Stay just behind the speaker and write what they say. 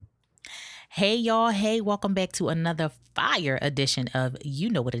Hey, y'all. Hey, welcome back to another fire edition of You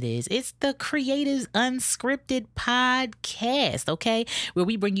Know What It Is. It's the Creatives Unscripted Podcast, okay? Where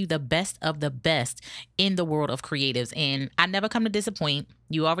we bring you the best of the best in the world of creatives. And I never come to disappoint.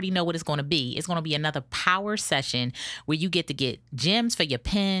 You already know what it's going to be. It's going to be another power session where you get to get gems for your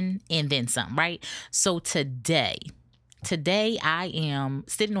pen and then some, right? So today I am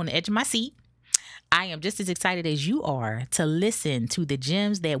sitting on the edge of my seat. I am just as excited as you are to listen to the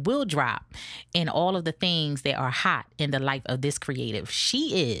gems that will drop and all of the things that are hot in the life of this creative.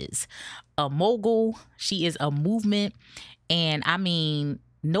 She is a mogul, she is a movement, and I mean,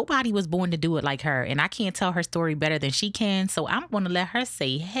 nobody was born to do it like her, and I can't tell her story better than she can. So I'm going to let her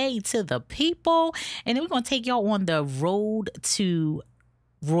say hey to the people, and then we're going to take y'all on the road to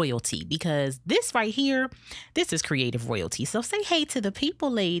royalty because this right here, this is creative royalty. So say hey to the people,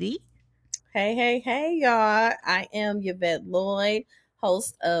 lady. Hey, y'all. I am Yvette Lloyd,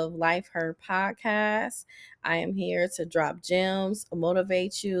 host of LifeHer Podcast. I am here to drop gems,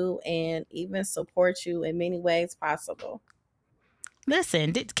 motivate you, and even support you in many ways possible.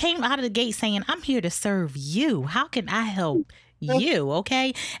 Listen, it came out of the gate saying, I'm here to serve you. How can I help you?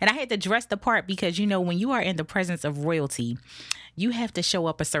 Okay. And I had to dress the part because, when you are in the presence of royalty, you have to show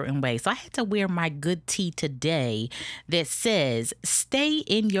up a certain way. So I had to wear my good tee today that says, stay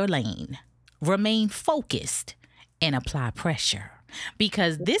in your lane, remain focused, and apply pressure.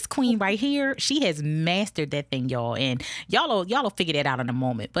 Because this queen right here, she has mastered that thing, y'all. And y'all will figure that out in a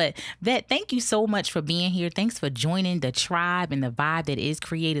moment. But thank you so much for being here. Thanks for joining the tribe and the vibe that is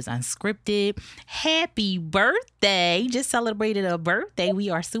Creators Unscripted. Happy birthday. Just celebrated a birthday. We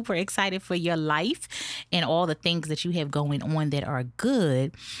are super excited for your life and all the things that you have going on that are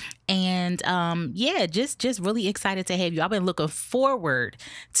good. And yeah, just really excited to have you. I've been looking forward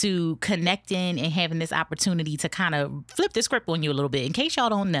to connecting and having this opportunity to kind of flip the script on you a little bit. In case y'all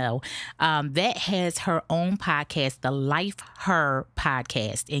don't know, Vet has her own podcast, the LifeHer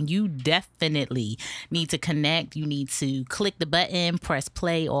Podcast, and you definitely need to connect. You need to click the button, press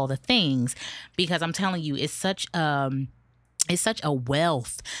play, all the things, because I'm telling you, it's such a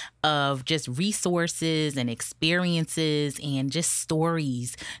wealth of just resources and experiences and just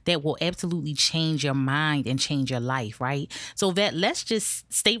stories that will absolutely change your mind and change your life, right? So Vet, let's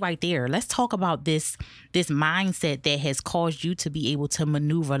just stay right there. Let's talk about this mindset that has caused you to be able to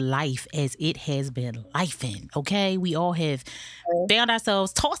maneuver life as it has been lifing. Okay, we all have found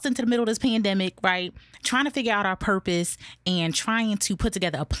ourselves tossed into the middle of this pandemic, right? Trying to figure out our purpose and trying to put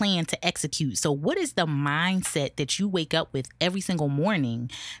together a plan to execute. So, what is the mindset that you wake up with every single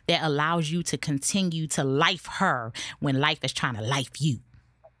morning that allows you to continue to life her when life is trying to life you?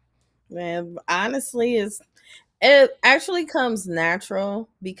 Man, honestly, it actually comes natural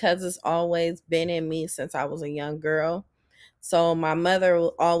because it's always been in me since I was a young girl. So my mother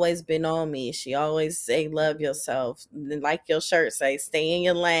always been on me. She always say, "Love yourself," and like your shirt say, "Stay in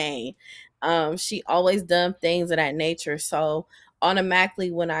your lane." She always done things of that nature. So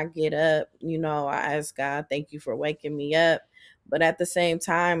automatically, when I get up, I ask God, "Thank you for waking me up." But at the same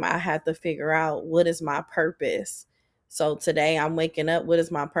time, I had to figure out what is my purpose. So today, I'm waking up. What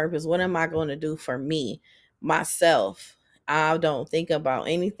is my purpose? What am I going to do for me, myself? I don't think about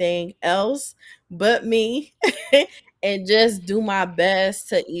anything else but me. And just do my best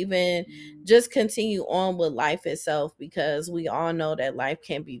to even just continue on with life itself, because we all know that life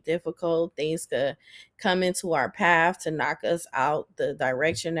can be difficult. Things could come into our path to knock us out the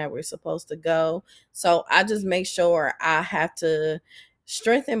direction that we're supposed to go. So I just make sure I have to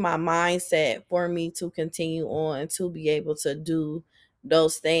strengthen my mindset for me to continue on to be able to do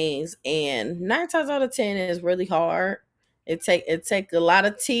those things. And 9 times out of 10 is really hard. It take a lot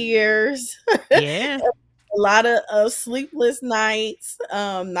of tears, Yeah. a lot of sleepless nights,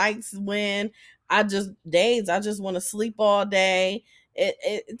 nights when I just want to sleep all day.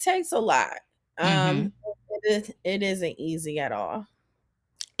 It takes a lot. Mm-hmm. It isn't easy at all.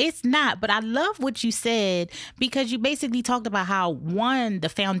 It's not, but I love what you said because you basically talked about how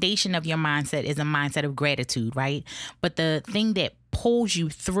the foundation of your mindset is a mindset of gratitude, right? But the thing that pulls you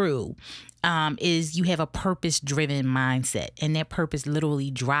through is you have a purpose driven mindset, and that purpose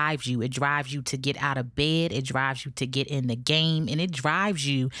literally drives you. It drives you to get out of bed, it drives you to get in the game, and it drives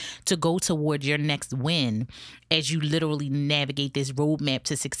you to go towards your next win as you literally navigate this roadmap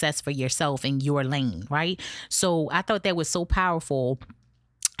to success for yourself in your lane, right? So I thought that was so powerful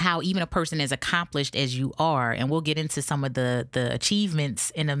how even a person as accomplished as you are, and we'll get into some of the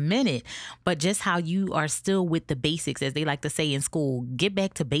achievements in a minute, but just how you are still with the basics, as they like to say in school, get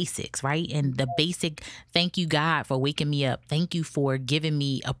back to basics, right? And the basic, thank you God for waking me up, thank you for giving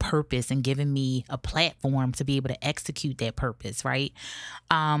me a purpose and giving me a platform to be able to execute that purpose, right?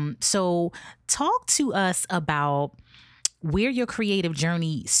 So talk to us about where your creative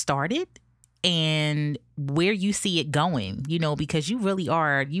journey started and where you see it going, because you really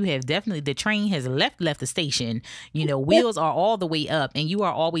are, you have definitely, the train has left the station, wheels are all the way up and you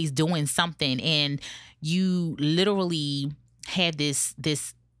are always doing something, and you literally have this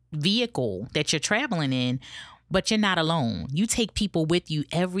vehicle that you're traveling in, but you're not alone. You take people with you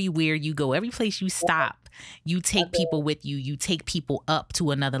everywhere you go, every place you stop. You take people with you. You take people up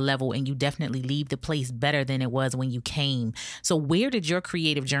to another level, and you definitely leave the place better than it was when you came. So where did your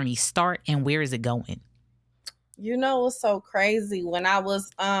creative journey start, and where is it going? What's so crazy? When I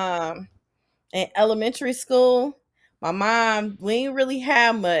was in elementary school, my mom, we didn't really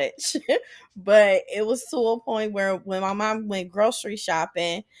have much, but it was to a point where when my mom went grocery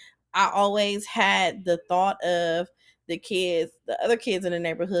shopping, I always had the thought of the other kids in the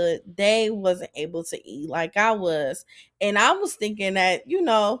neighborhood, they wasn't able to eat like I was. And I was thinking that,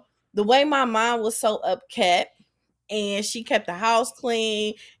 the way my mom was so upkept and she kept the house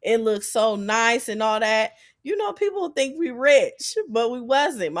clean, it looked so nice and all that. People think we rich, but we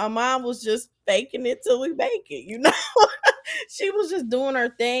wasn't. My mom was just faking it till we make it. She was just doing her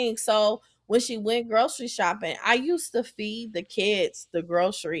thing. So when she went grocery shopping, I used to feed the kids the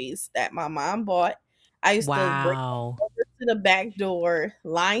groceries that my mom bought. I used to bring Wow. them over to the back door,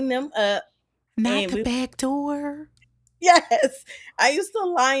 line them up, Not and the we back door. yes, I used to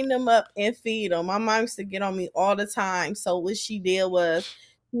line them up and feed them. My mom used to get on me all the time. So what she did was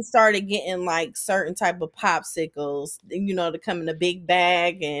she started getting like certain type of popsicles, to come in a big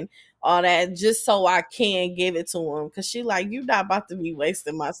bag and all that, just so I can give it to them. Cause she like, you not about to be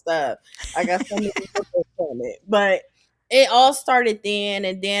wasting my stuff. I got so many purpose from it. But it all started then,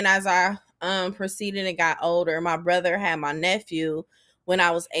 and then as I proceeded and got older, my brother had my nephew. When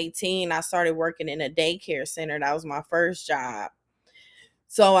I was 18, I started working in a daycare center. That was my first job.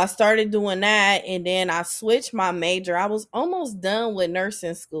 So I started doing that, and then I switched my major. I was almost done with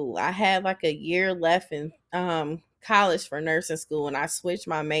nursing school. I had like a year left in college for nursing school, and I switched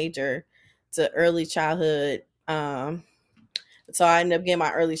my major to early childhood. So I ended up getting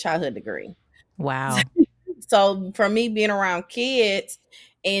my early childhood degree. Wow. So for me, being around kids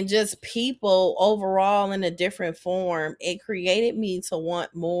and just people overall in a different form, it created me to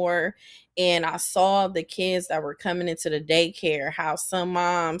want more. And I saw the kids that were coming into the daycare, how some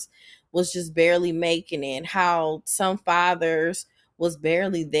moms was just barely making it, how some fathers was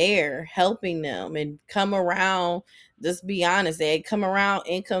barely there helping them, and come around, just be honest, they come around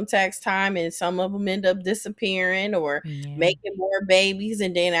income tax time, and some of them end up disappearing or Yeah. making more babies.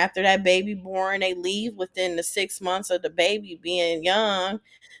 And then after that baby born, they leave within the 6 months of the baby being young.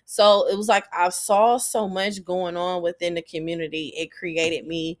 So it was like I saw so much going on within the community. It created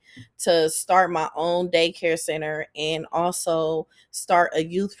me to start my own daycare center, and also start a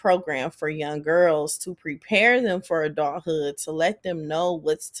youth program for young girls to prepare them for adulthood, to let them know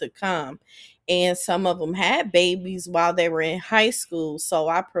what's to come. And some of them had babies while they were in high school. So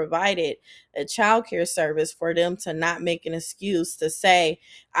I provided a childcare service for them to not make an excuse to say,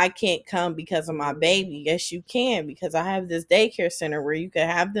 I can't come because of my baby. Yes, you can, because I have this daycare center where you can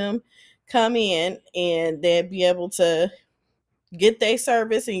have them come in and they'll be able to get their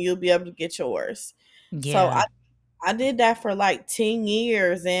service and you'll be able to get yours. So Yeah. I did that for like 10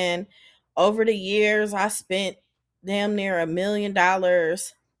 years. And over the years, I spent damn near $1 million,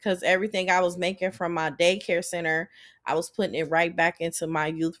 because everything I was making from my daycare center, I was putting it right back into my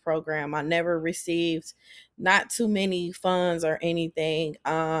youth program. I never received not too many funds or anything.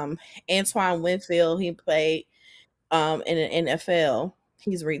 Antoine Winfield, he played in the NFL.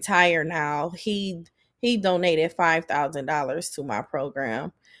 He's retired now. He donated $5,000 to my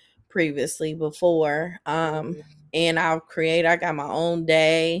program previously before. And I got my own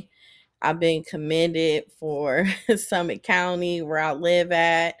day. I've been commended for Summit County where I live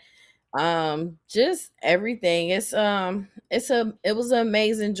at. Just everything. It was an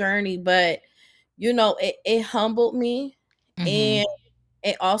amazing journey, but it humbled me, Mm-hmm. and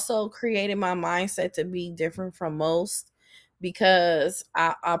it also created my mindset to be different from most, because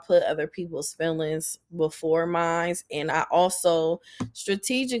I put other people's feelings before mine. And I also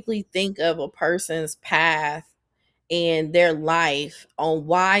strategically think of a person's path and their life on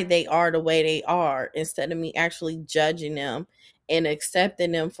why they are the way they are, instead of me actually judging them and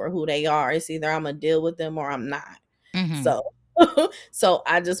accepting them for who they are. It's either I'm gonna deal with them or I'm not. Mm-hmm. So So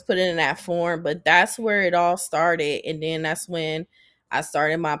I just put it in that form. But that's where it all started. And then that's when I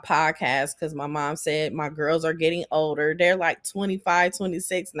started my podcast because my mom said my girls are getting older. They're like 25,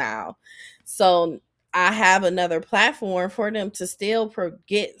 26 now. So I have another platform for them to still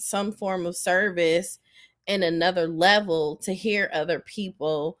get some form of service and another level to hear other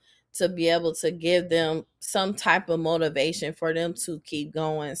people, to be able to give them some type of motivation for them to keep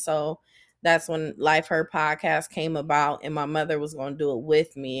going. So that's when LifeHer Podcast came about, and my mother was going to do it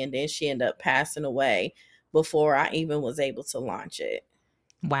with me, and then she ended up passing away before I even was able to launch it.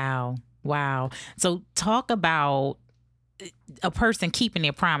 Wow. Wow. So talk about a person keeping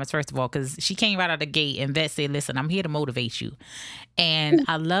their promise, first of all, because she came right out of the gate and Vet said, listen, I'm here to motivate you. And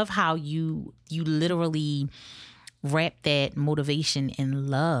I love how you literally wrap that motivation in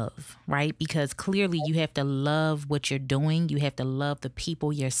love, right? Because clearly you have to love what you're doing. You have to love the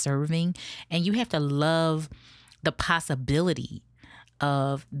people you're serving, and you have to love the possibility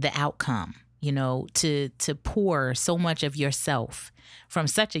of the outcome, to pour so much of yourself from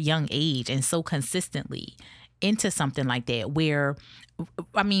such a young age and so consistently into something like that, where,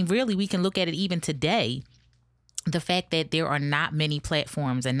 I mean, really, we can look at it even today. The fact that there are not many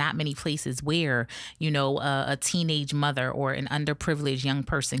platforms and not many places where, a teenage mother or an underprivileged young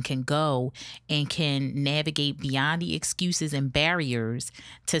person can go and can navigate beyond the excuses and barriers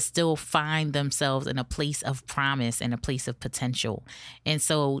to still find themselves in a place of promise and a place of potential. And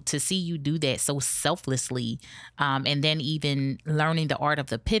so to see you do that so selflessly, and then even learning the art of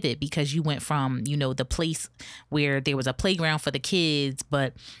the pivot, because you went from, the place where there was a playground for the kids,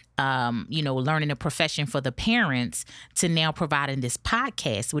 but learning a profession for the parents, to now providing this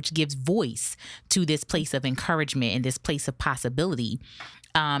podcast, which gives voice to this place of encouragement and this place of possibility.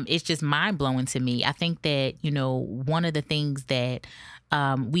 It's just mind blowing to me. I think that, one of the things that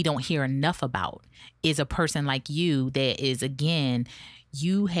we don't hear enough about is a person like you that is, again,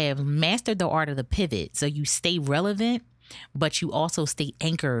 you have mastered the art of the pivot. So you stay relevant, but you also stay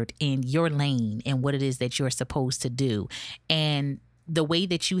anchored in your lane and what it is that you're supposed to do. And the way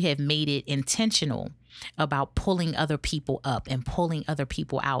that you have made it intentional about pulling other people up and pulling other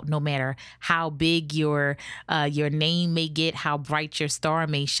people out, no matter how big your name may get, how bright your star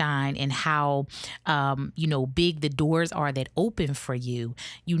may shine, and how big the doors are that open for you.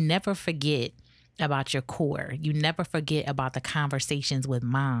 You never forget about your core. You never forget about the conversations with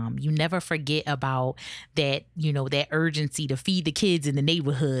mom. You never forget about that, that urgency to feed the kids in the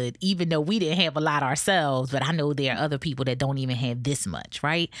neighborhood, even though we didn't have a lot ourselves. But I know there are other people that don't even have this much,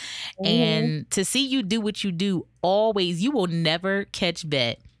 right? Mhm. And to see you do what you do, always, you will never catch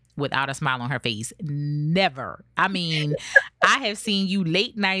Bet without a smile on her face. Never. I mean, I have seen you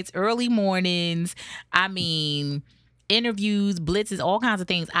late nights, early mornings. I mean, interviews, blitzes, all kinds of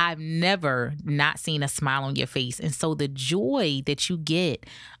things. I've never not seen a smile on your face. And so the joy that you get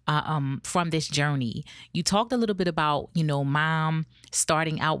from this journey, you talked a little bit about, mom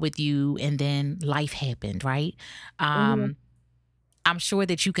starting out with you and then life happened, right? Mhm. I'm sure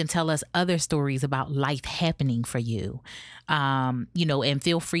that you can tell us other stories about life happening for you, and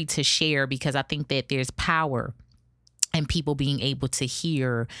feel free to share, because I think that there's power and people being able to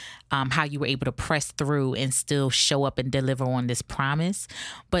hear how you were able to press through and still show up and deliver on this promise.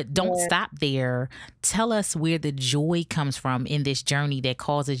 But don't Yeah. stop there. Tell us where the joy comes from in this journey that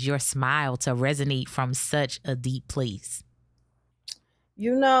causes your smile to resonate from such a deep place.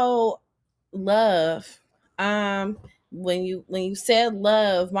 You know, love. Um, when you said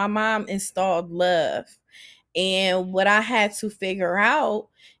love, my mom installed love. And what I had to figure out,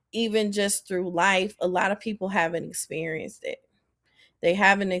 even just through life, a lot of people haven't experienced it. They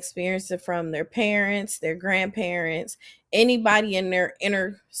haven't experienced it from their parents, their grandparents, anybody in their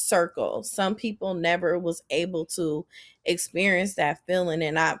inner circle. Some people never was able to experience that feeling,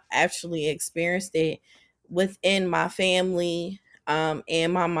 and I've actually experienced it within my family.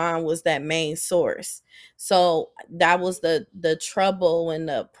 And my mom was that main source. So that was the trouble and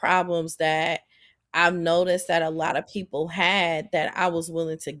the problems that I've noticed that a lot of people had that I was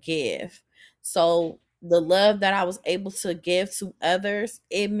willing to give. So the love that I was able to give to others,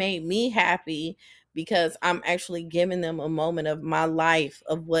 it made me happy because I'm actually giving them a moment of my life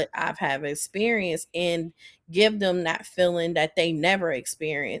of what I've have experienced, and give them that feeling that they never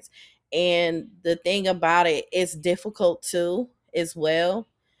experienced. And the thing about it, it's difficult too as well,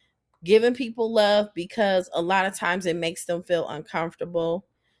 giving people love, because a lot of times it makes them feel uncomfortable.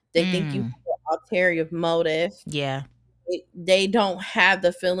 They think you Mm, have an ulterior motive. yeah. They don't have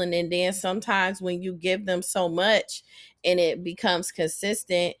the feeling, and then sometimes when you give them so much and it becomes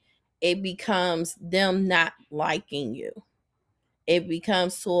consistent, it becomes them not liking you. It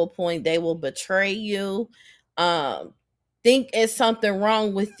becomes to a point they will betray you. um think it's something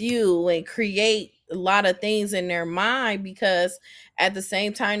wrong with you and create a lot of things in their mind, because at the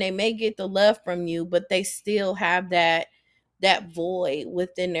same time they may get the love from you, but they still have that void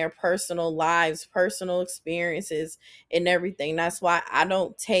within their personal lives, personal experiences, and everything. That's why I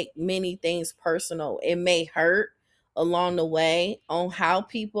don't take many things personal. It may hurt along the way on how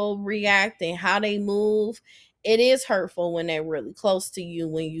people react and how they move. It is hurtful when they're really close to you,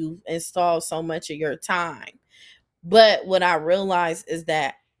 when you install so much of your time. But what I realize is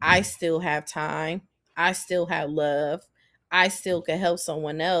that I still have time. I still have love. I still can help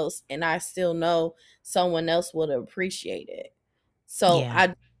someone else, and I still know someone else would appreciate it. So Yeah.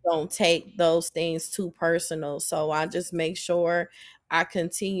 I don't take those things too personal. So I just make sure I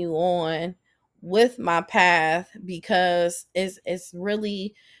continue on with my path, because it's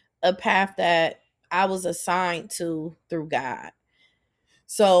really a path that I was assigned to through God.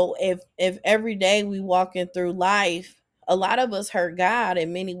 So if every day we walking through life, a lot of us hurt God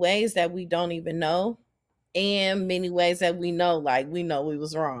in many ways that we don't even know, and many ways that we know, like we know we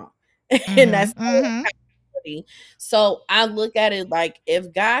was wrong. And Mm-hmm. that's Mm-hmm. reality. So I look at it like,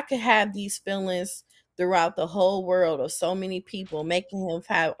 if God could have these feelings throughout the whole world of so many people, making him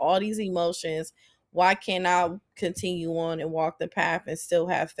have all these emotions, why can't I continue on and walk the path and still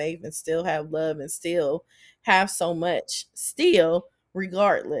have faith and still have love and still have so much still,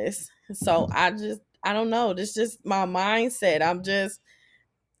 regardless? So I don't know. This just my mindset.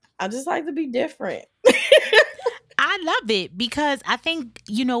 I just like to be different. I love it because I think,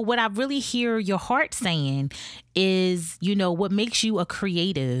 what I really hear your heart saying is, what makes you a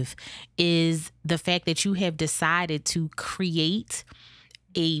creative is the fact that you have decided to create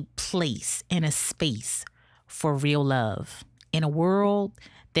a place and a space for real love in a world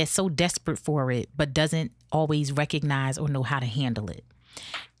that's so desperate for it, but doesn't always recognize or know how to handle it.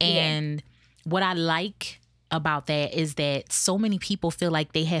 Yeah. And what I like about that is that so many people feel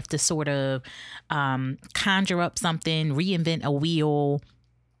like they have to sort of conjure up something, reinvent a wheel.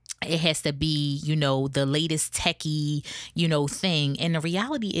 It has to be, the latest techie, thing. And the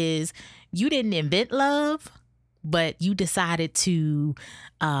reality is, you didn't invent love, but you decided to,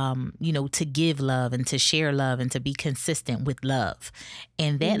 to give love and to share love and to be consistent with love.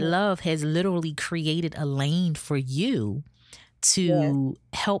 And that Mhm. love has literally created a lane for you Yeah. to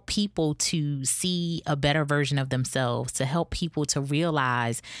help people to see a better version of themselves, to help people to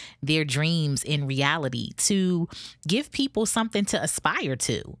realize their dreams in reality, to give people something to aspire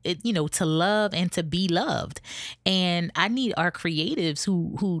to, to love and to be loved. And I need our creatives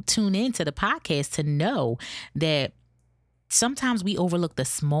who tune into the podcast to know that sometimes we overlook the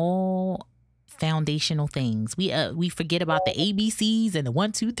small foundational things. We forget about the ABCs and the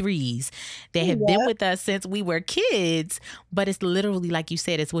 1, 2, 3s that have been Yeah. with us since we were kids. But it's literally, like you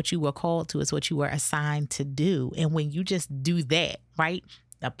said, it's what you were called to, it's what you were assigned to do. And when you just do that, right?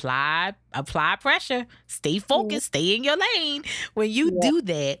 Apply pressure, stay Mhm. focused, stay in your lane. When you Yeah. do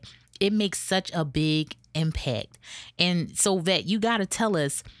that, it makes such a big impact. And so, Vet, you got to tell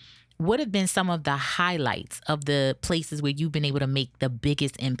us, what have been some of the highlights of the places where you've been able to make the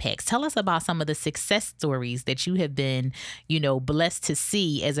biggest impacts? Tell us about some of the success stories that you have been, blessed to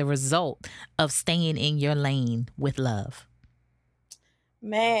see as a result of staying in your lane with love.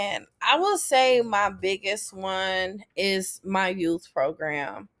 Man, I will say my biggest one is my youth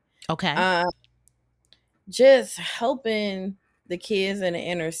program. Okay. Uh, just helping the kids in the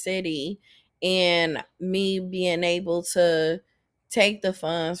inner city, and me being able to take the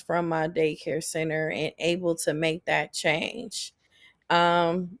funds from my daycare center and able to make that change.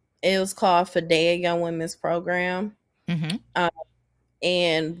 It was called Fidea Young Women's Program. Mm-hmm. Um,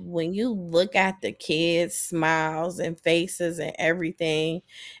 and when you look at the kids' smiles and faces and everything,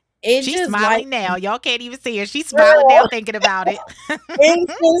 it She's just like, smiling now. Y'all can't even see her. She's smiling now girl, thinking about it.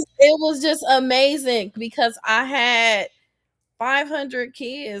 it was just amazing, because I had 500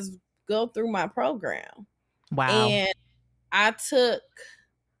 kids go through my program, Wow. and I took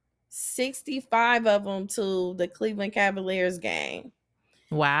 65 of them to the Cleveland Cavaliers game.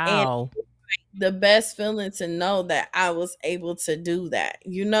 And Wow. the best feeling to know that I was able to do that,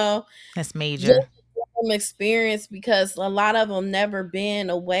 That's just major. from experience, because a lot of them never been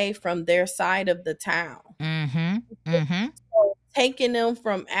away from their side of the town. Mm-hmm. Mm-hmm. So taking them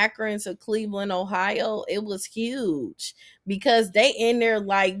from Akron to Cleveland, Ohio, it was huge, because they in there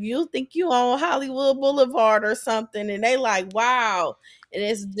like, you think you on Hollywood Boulevard or something, and they like, wow. And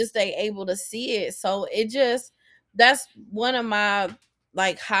it's just they able to see it. So it just, that's one of my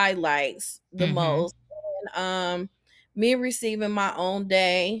like highlights the Mm-hmm. most. And me receiving my own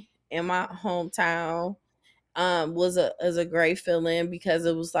day in my hometown was a great feeling, because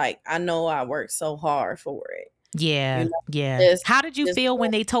it was like, I know I worked so hard for it. You Yeah, know, yeah. just How did you just feel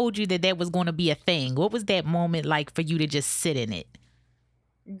when they told you that that was going to be a thing? What was that moment like for you to just sit in it?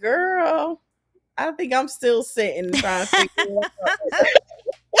 girl, I think I'm still sitting trying to figure it out.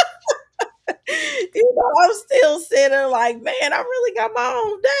 I'm still sitting like, man, I really got my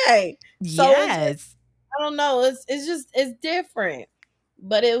own day. So Yes. I don't know. It's just it's different,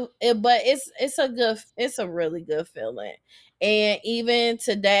 but it's a really good feeling. And even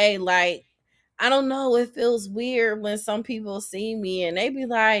today, like I don't know, it feels weird when some people see me and they be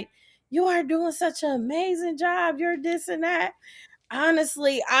like, "You are doing such an amazing job. You're this and that."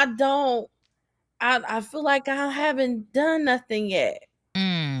 Honestly, I don't. I feel like I haven't done nothing yet.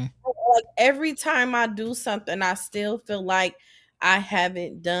 Mm. Like every time I do something, I still feel like I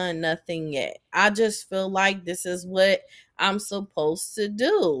haven't done nothing yet. I just feel like this is what I'm supposed to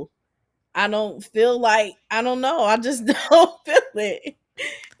do. I don't feel like I don't know. I just don't feel it.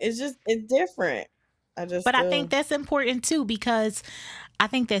 It's different. I just But I think do. that's important too, because I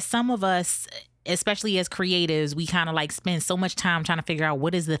think that some of us, especially as creatives, we kind of like spend so much time trying to figure out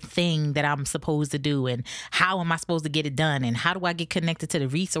what is the thing that I'm supposed to do and how am I supposed to get it done and how do I get connected to the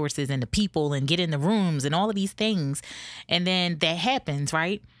resources and the people and get in the rooms and all of these things. And then that happens,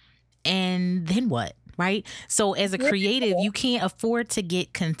 right? And then what? Right? So, as a Yeah. creative, you can't afford to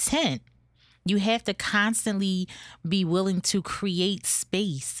get content. You have to constantly be willing to create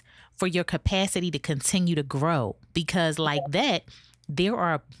space for your capacity to continue to grow because, like that, there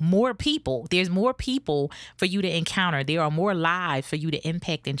are more people. There's more people for you to encounter. There are more lives for you to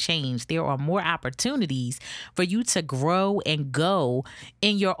impact and change. There are more opportunities for you to grow and go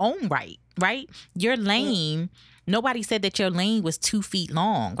in your own right, right? Your lane. Nobody said that your lane was 2 feet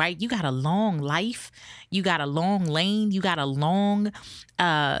long, right? You got a long life. You got a long lane. You got a long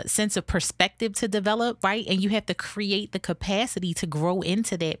sense of perspective to develop, right? And you have to create the capacity to grow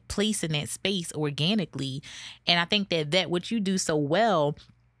into that place in that space organically. And I think that what you do so well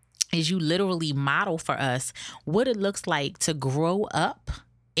is you literally model for us what it looks like to grow up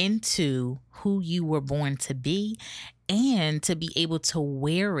into who you were born to be and to be able to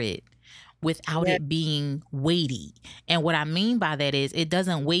wear it without Yeah. it being weighty. And what I mean by that is it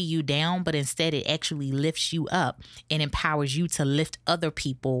doesn't weigh you down, but instead it actually lifts you up and empowers you to lift other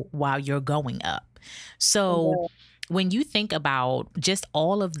people while you're going up. So Yeah. when you think about just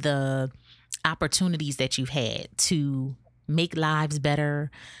all of the opportunities that you've had to make lives better,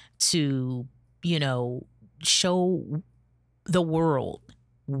 to, you know, show the world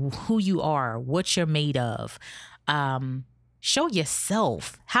who you are, what you're made of, um, show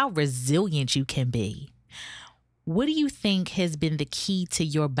yourself how resilient you can be. What do you think has been the key to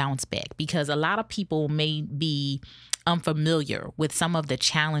your bounce back? Because a lot of people may be unfamiliar with some of the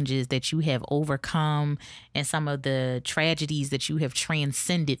challenges that you have overcome and some of the tragedies that you have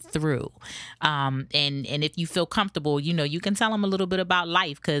transcended through. And if you feel comfortable, you can tell them a little bit about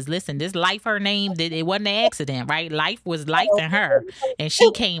life. Because listen, this life, her name, it wasn't an accident, right? Life was life in her, and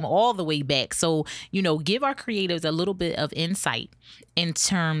she came all the way back. So give our creatives a little bit of insight in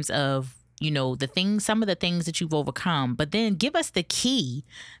terms of some of the things that you've overcome, but then give us the key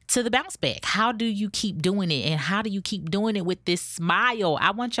to the bounce back. How do you keep doing it, and how do you keep doing it with this smile?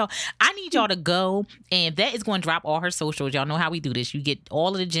 I need y'all to go, and that is going to drop all her socials. Y'all know how we do this. You get all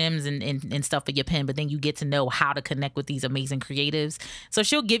of the gems and stuff for your pen, but then you get to know how to connect with these amazing creatives. So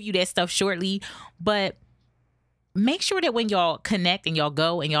she'll give you that stuff shortly, but make sure that when y'all connect and y'all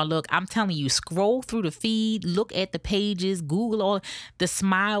go and y'all look, I'm telling you, scroll through the feed, look at the pages, Google all. The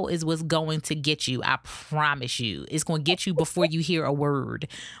smile is what's going to get you. I promise you, it's going to get you before you hear a word.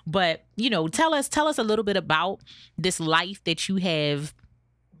 But tell us a little bit about this life that you have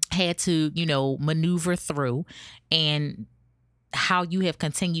had to maneuver through, and how you have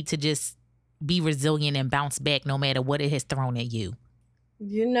continued to just be resilient and bounce back no matter what it has thrown at you.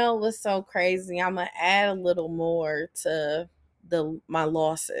 You know what's so crazy? I'm gonna add a little more to the my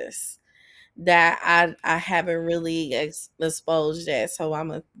losses that I haven't really exposed yet. So I'm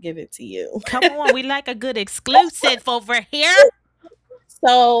gonna give it to you. Come on, we like a good exclusive over here.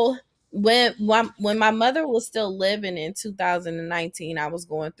 So when my mother was still living in 2019, I was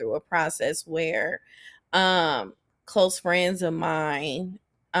going through a process where um close friends of mine,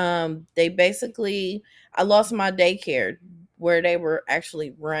 they basically, I lost my daycare where they were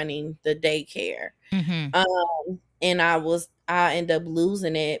actually running the daycare. Mm-hmm. And I ended up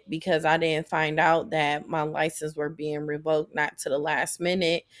losing it because I didn't find out that my license were being revoked not to the last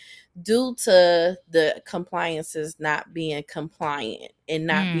minute due to the compliances not being compliant and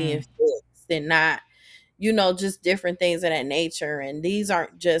not being Mm. fixed and not, just different things of that nature. And these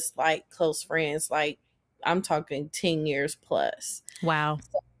aren't just like close friends, like I'm talking 10 years plus. Wow.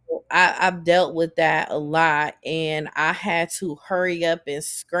 I've dealt with that a lot, and I had to hurry up and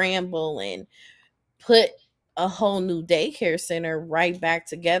scramble and put a whole new daycare center right back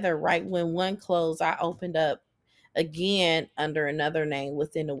together. Right when one closed, I opened up again under another name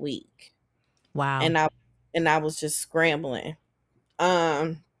within a week, Wow. and I was just scrambling.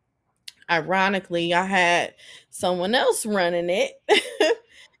 Um, Ironically, I had someone else running it,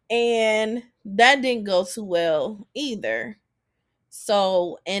 and that didn't go too well either.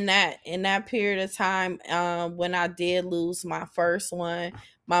 So in that period of time, when I did lose my first one,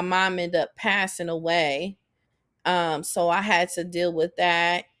 my mom ended up passing away. So I had to deal with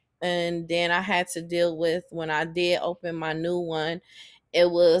that. And then I had to deal with, when I did open my new one,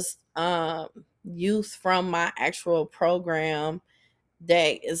 it was youth from my actual program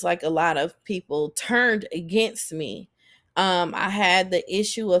that is like a lot of people turned against me. I had the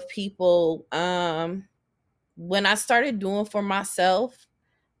issue of people, when I started doing for myself,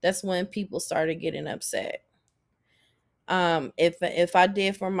 that's when people started getting upset. If I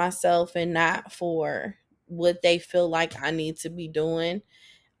did for myself and not for what they feel like I need to be doing,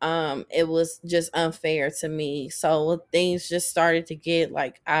 it was just unfair to me. So things just started to get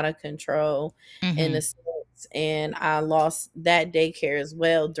like out of control in a Mhm. sense, and I lost that daycare as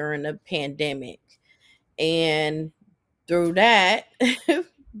well during the pandemic. And through that,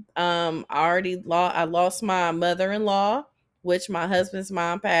 I lost my mother-in-law, which my husband's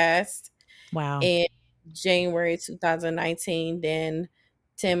mom passed Wow. in January 2019. Then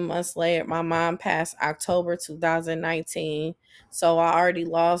 10 months later, my mom passed October 2019. So I already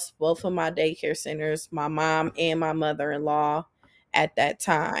lost both of my daycare centers, my mom and my mother-in-law, at that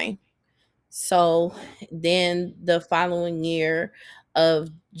time. So then the following year of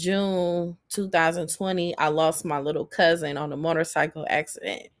June 2020, I lost my little cousin on a motorcycle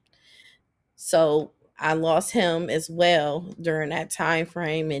accident. So I lost him as well during that time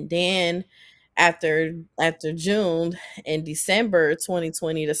frame. And then after June, in December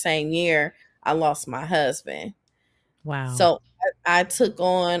 2020, the same year, I lost my husband. Wow. So I took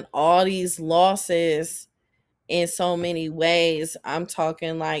on all these losses in so many ways. I'm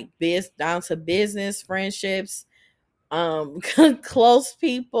talking like down to business, friendships, close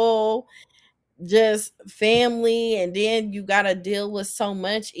people, just family, and then you got to deal with so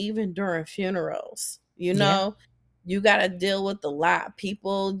much even during funerals. Yeah. You got to deal with a lot.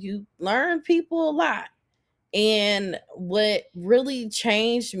 People, you learn people a lot. And what really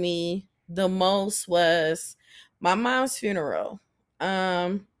changed me the most was my mom's funeral.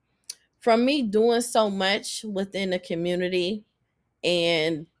 Um from me doing so much within the community,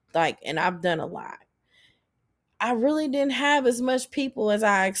 and and I've done a lot. I really didn't have as much people as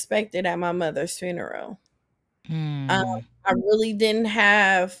I expected at my mother's funeral. Um, Mm. I really didn't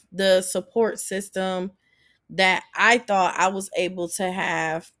have the support system that I thought I was able to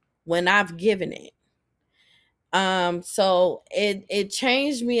have when I've given it. So it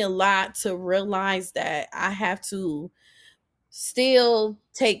changed me a lot to realize that I have to still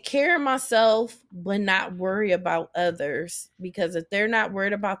take care of myself but not worry about others, because if they're not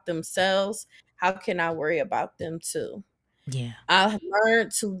worried about themselves, how can I worry about them too? Yeah. I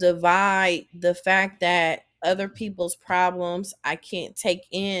learned to divide the fact that other people's problems, I can't take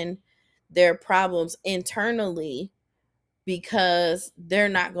in their problems internally, because they're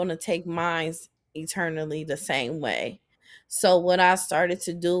not going to take mines eternally the same way. So, what I started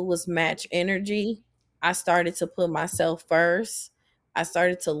to do was match energy. I started to put myself first. I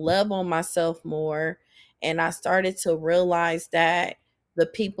started to love on myself more. And I started to realize that the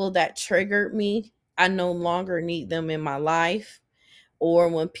people that triggered me, I no longer need them in my life. Or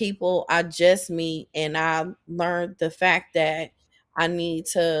when people I just meet, and I learned the fact that I need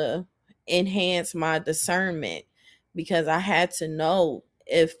to enhance my discernment, because I had to know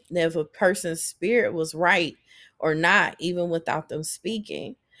if a person's spirit was right or not, even without them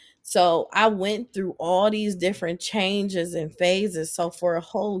speaking. So I went through all these different changes and phases. So for a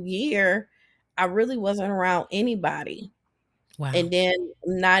whole year, I really wasn't around anybody. Wow. And then,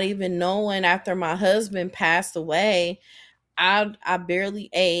 not even knowing, after my husband passed away, I barely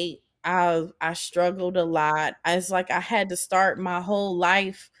ate. I struggled a lot. It's like I had to start my whole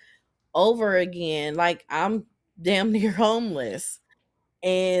life over again. Like, I'm damn near homeless,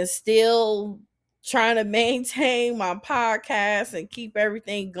 and still trying to maintain my podcast and keep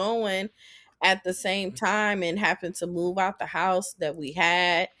everything going at the same time, and happen to move out the house that we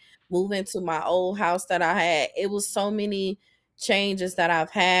had, move into my old house that I had. It was so many changes that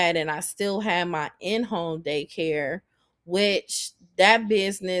I've had, and I still had my in-home daycare, which that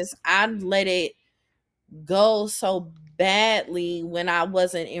business, I let it go so badly when I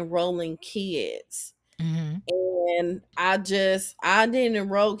wasn't enrolling kids. Mhm. And I didn't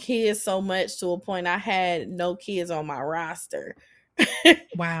enroll kids so much to a point I had no kids on my roster.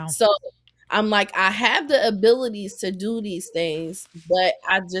 Wow. So I'm like, I have the abilities to do these things, but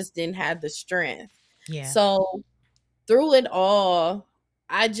I just didn't have the strength. Yeah. So through it all,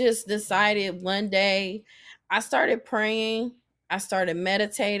 I just decided one day, I started praying, I started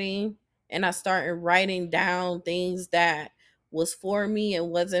meditating, and I started writing down things that was for me and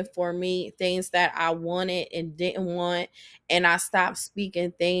wasn't for me, things that I wanted and didn't want, and I stopped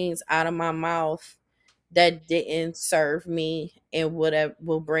speaking things out of my mouth that didn't serve me and would have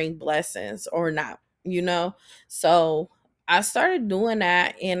will bring blessings or not, you know? So I started doing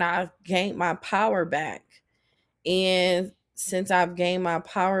that and I gained my power back. And since I've gained my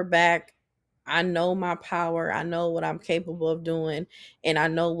power back, I know my power. I know what I'm capable of doing. And I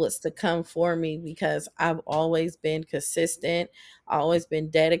know what's to come for me because I've always been consistent. I always been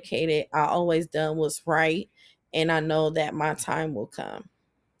dedicated. I always done what's right. And I know that my time will come.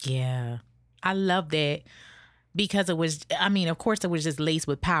 Yeah. I love that because it was, I mean, of course, it was just laced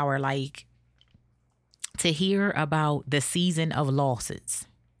with power. Like to hear about the season of losses,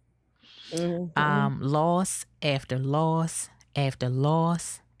 Hmm. loss after loss after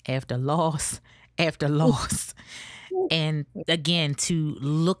loss after loss after loss. And again, to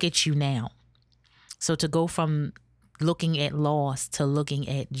look at you now. So to go from looking at loss to looking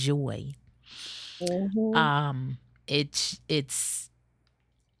at joy, Hmm. um, it's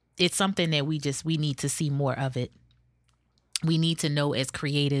something that we need to see more of it. We need to know as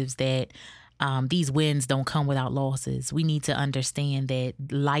creatives that these wins don't come without losses. We need to understand that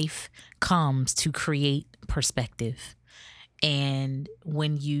life comes to create perspective. And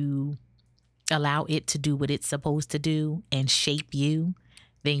when you allow it to do what it's supposed to do and shape you,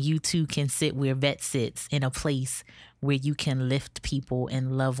 then you too can sit where Vet sits in a place where you can lift people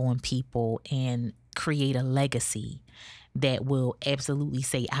and love on people and create a legacy that will absolutely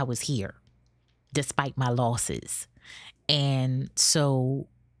say, I was here despite my losses. And so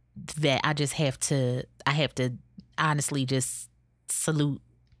that I have to honestly just salute,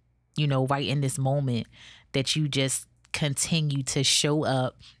 right in this moment that you just continue to show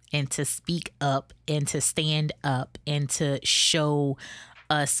up and to speak up and to stand up and to show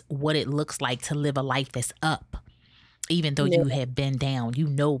us what it looks like to live a life that's up. Even though Yeah. you have been down, you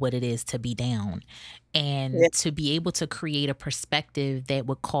know what it is to be down. Yeah. And to be able to create a perspective that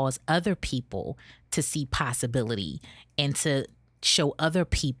would cause other people to see possibility and to show other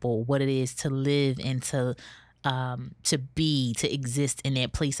people what it is to live and to exist in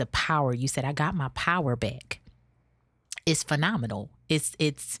that place of power. You said, I got my power back. It's phenomenal. It's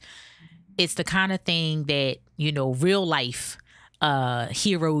the kind of thing that, real life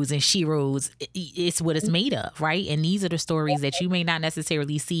heroes and sheroes, it's what it's made of, right? And these are the stories that you may not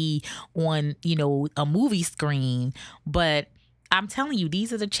necessarily see on, a movie screen, but I'm telling you,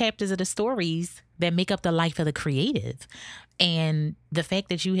 these are the chapters of the stories that make up the life of the creative. And the fact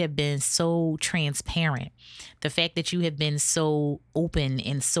that you have been so transparent, the fact that you have been so open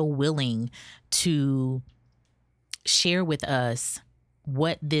and so willing to share with us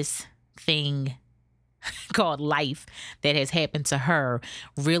what this thing called life that has happened to her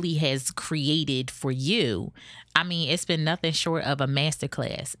really has created for you. I mean, it's been nothing short of a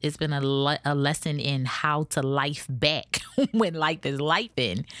masterclass. It's been a lesson in how to life back when life is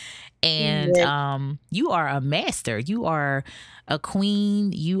lifing. And Yeah. you are a master. You are a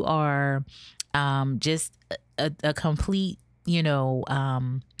queen. You are just a complete, you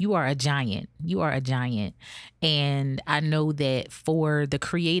are a giant. You are a giant. And I know that for the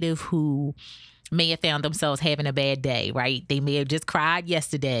creative who may have found themselves having a bad day, right? They may have just cried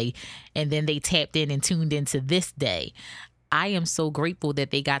yesterday and then they tapped in and tuned into this day. I am so grateful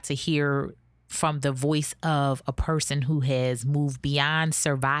that they got to hear from the voice of a person who has moved beyond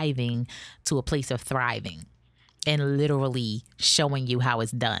surviving to a place of thriving and literally showing you how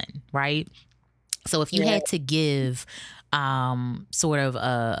it's done, right? So if you Yeah. had to give sort of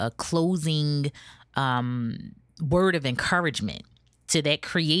a closing word of encouragement to that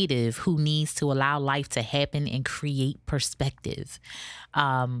creative who needs to allow life to happen and create perspective,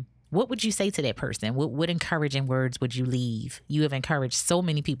 what would you say to that person? What encouraging words would you leave? You have encouraged so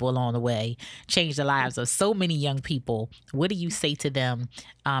many people along the way, changed the lives of so many young people. What do you say to them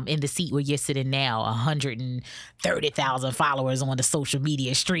in the seat where you're sitting now, 130,000 followers on the social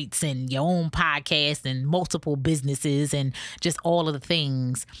media streets and your own podcast and multiple businesses and just all of the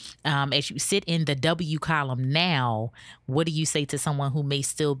things? As you sit in the W column now, what do you say to someone who may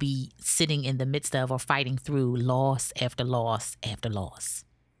still be sitting in the midst of or fighting through loss after loss after loss?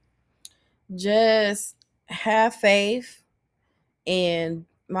 Just have faith. And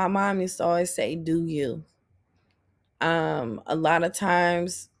my mom used to always say, do you. A lot of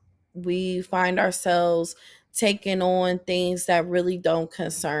times we find ourselves taking on things that really don't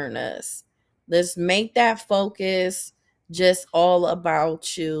concern us. Let's make that focus just all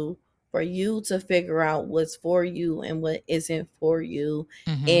about you, for you to figure out what's for you and what isn't for you,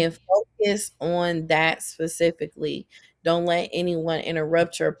 Mm-hmm. and focus on that specifically. Don't let anyone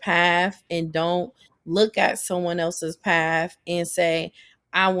interrupt your path, and don't look at someone else's path and say,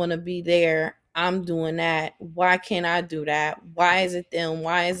 I want to be there. I'm doing that. Why can't I do that? Why is it them?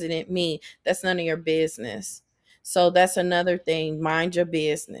 Why isn't it me? That's none of your business. So that's another thing. Mind your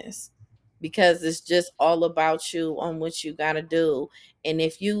business, because it's just all about you on what you got to do. And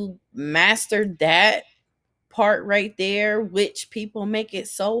if you master that part right there, which people make it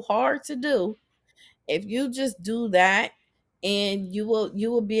so hard to do, if you just do that, and you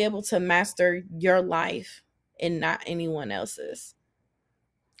will be able to master your life and not anyone else's.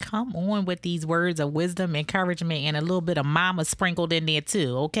 Come on with these words of wisdom, encouragement, and a little bit of mama sprinkled in there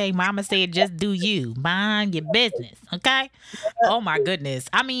too. Okay. Mama said, just do you. Mind your business. Okay. Oh my goodness.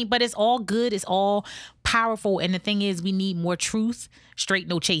 I mean, but it's all good. It's all powerful. And the thing is, we need more truth, straight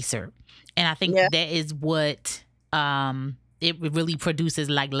no chaser. And I think Yeah. that is what it really produces,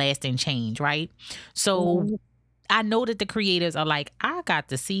 like lasting change, right? So Mhm. I know that the creators are like, I got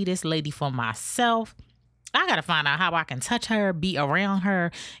to see this lady for myself. I got to find out how I can touch her, be around her,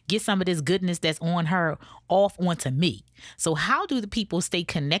 get some of this goodness that's on her off onto me. So, how do the people stay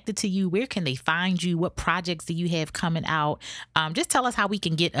connected to you? Where can they find you? What projects do you have coming out? Just tell us how we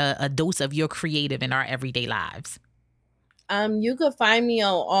can get a dose of your creative in our everyday lives. You could find me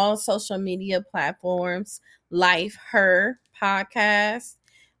on all social media platforms, LifeHer Podcast.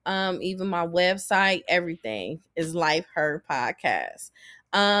 Even my website, everything is LifeHer Podcast.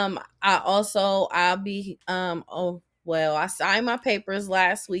 I'll be oh well, I signed my papers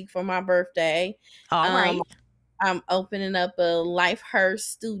last week for my birthday. All Um, right. I'm opening up a LifeHer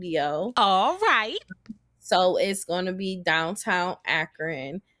studio. All right. So it's going to be downtown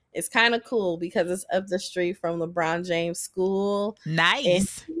Akron. It's kind of cool because it's up the street from LeBron James School and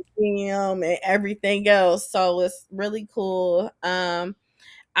Nice. museum and everything else. So it's really cool.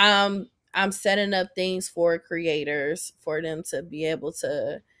 I'm setting up things for creators, for them to be able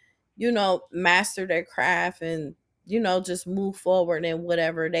to, master their craft, and, just move forward in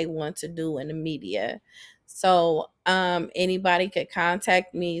whatever they want to do in the media. So anybody could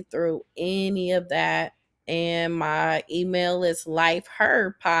contact me through any of that. And my email is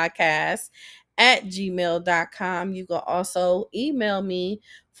lifeherpodcast@gmail.com. You can also email me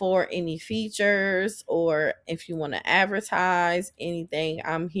for any features, or if you want to advertise anything,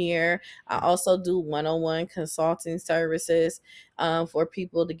 I'm here. I also do one-on-one consulting services, for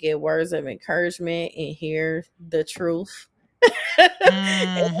people to get words of encouragement and hear the truth.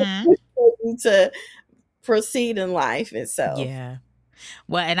 Mm-hmm. To proceed in life itself. Yeah.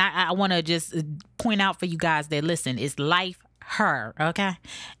 Well, and I want to just point out for you guys that listen, it's Life Her, okay?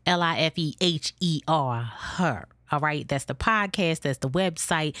 LifeHer, her. All right. That's the podcast. That's the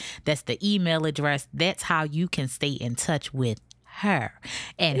website. That's the email address. That's how you can stay in touch with her.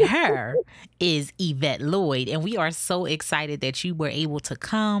 And her is Yvette Lloyd. And we are so excited that you were able to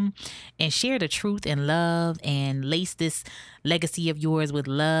come and share the truth and love and lace this legacy of yours with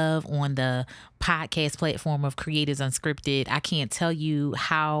love on the podcast platform of Creators Unscripted. I can't tell you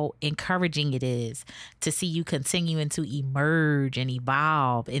how encouraging it is to see you continuing to emerge and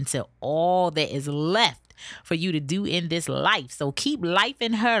evolve into all that is left for you to do in this life. So keep life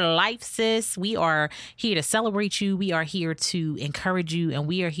in her life, sis. We are here to celebrate you. We are here to encourage you. And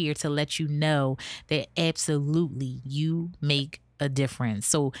we are here to let you know that absolutely you make a difference.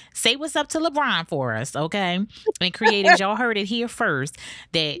 So say what's up to LeBron for us, okay? And creators, y'all heard it here first,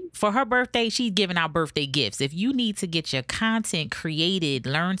 that for her birthday, she's giving out birthday gifts. If you need to get your content created,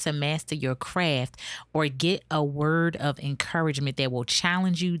 learn to master your craft, or get a word of encouragement that will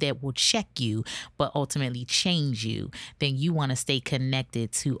challenge you, that will check you, but ultimately change you, then you want to stay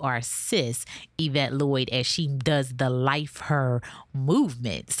connected to our sis, Yvette Lloyd, as she does the LifeHer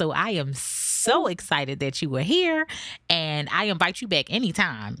movement. So I am so excited that you were here, and I invite you back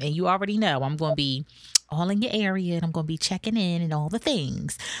anytime. And you already know I'm going to be all in your area, and I'm going to be checking in and all the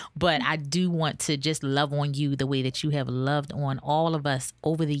things. But I do want to just love on you the way that you have loved on all of us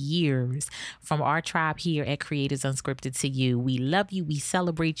over the years, from our tribe here at Creators Unscripted to you. We love you. We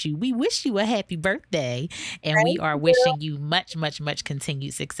celebrate you. We wish you a happy birthday. And we Thank are you. wishing you much, much, much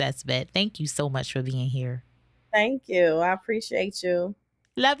continued success, Vet. Thank you so much for being here. Thank you. I appreciate you.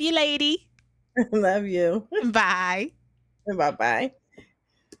 Love you, lady. Love you. Bye. Bye bye.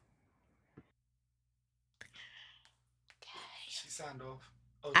 She signed off.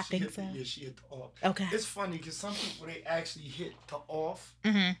 Oh, I she think hit so. Yeah, she hit the off. Okay. It's funny because some people, they actually hit the off,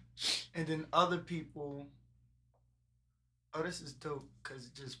 Mm-hmm. and then other people. Oh, this is dope because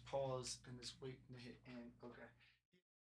it just paused and it's waiting to hit end. Okay.